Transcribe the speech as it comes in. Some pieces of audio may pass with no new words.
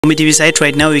Ome TV site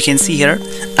right now. We can see here.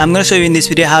 I'm gonna show you in this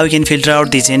video how you can filter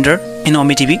out the gender in Ome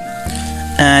TV.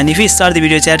 And if you start the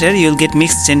video chat here, you'll get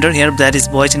mixed gender here, that is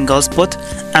boys and girls both.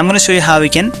 I'm gonna show you how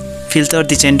you can filter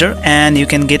the gender and you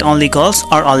can get only girls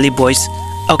or only boys.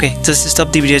 Okay, just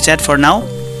stop the video chat for now.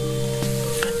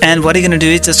 And what you're gonna do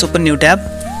is just open new tab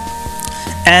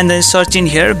and then search in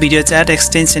here video chat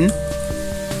extension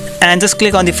and just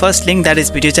click on the first link, that is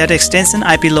video chat extension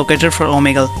IP locator for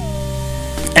Omegle.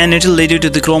 And it will lead you to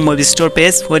the Chrome web store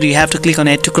page where you have to click on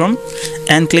add to Chrome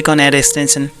and click on add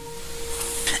extension.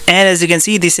 And as you can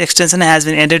see, this extension has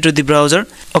been added to the browser.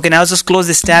 Okay, now just close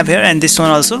this tab here and this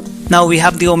one also. Now we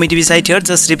have the Ome TV site here,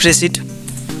 just refresh it.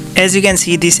 As you can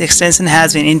see, this extension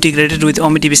has been integrated with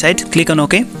Ome TV site. Click on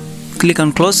OK, click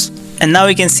on close, and now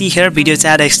we can see here video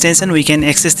chat extension. We can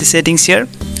access the settings here,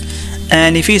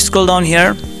 and if you scroll down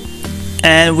here,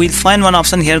 and we'll find one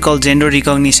option here called gender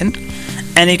recognition,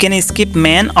 and you can skip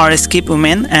man or skip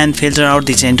woman and filter out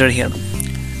the gender here.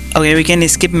 Okay, we can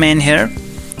skip man here.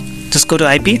 Just go to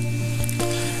IP.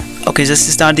 Okay, just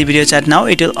start the video chat now.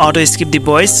 It will auto skip the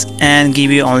boys and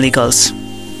give you only girls.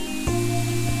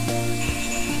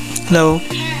 Hello.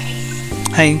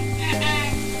 Hi.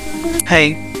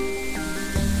 Hi.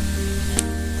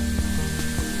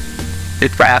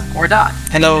 It's rap or die.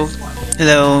 Hello.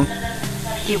 Hello.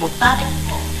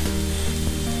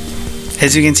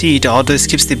 As you can see, it auto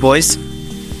skips the boys.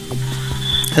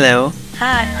 Hello.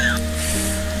 Hi.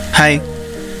 Hi.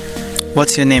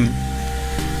 What's your name?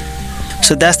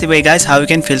 So that's the way, guys, how you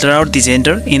can filter out the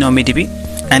gender in Ome TV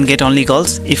and get only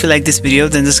girls. If you like this video,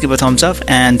 then just give a thumbs up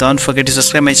and don't forget to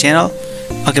subscribe my channel.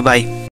 Okay, bye.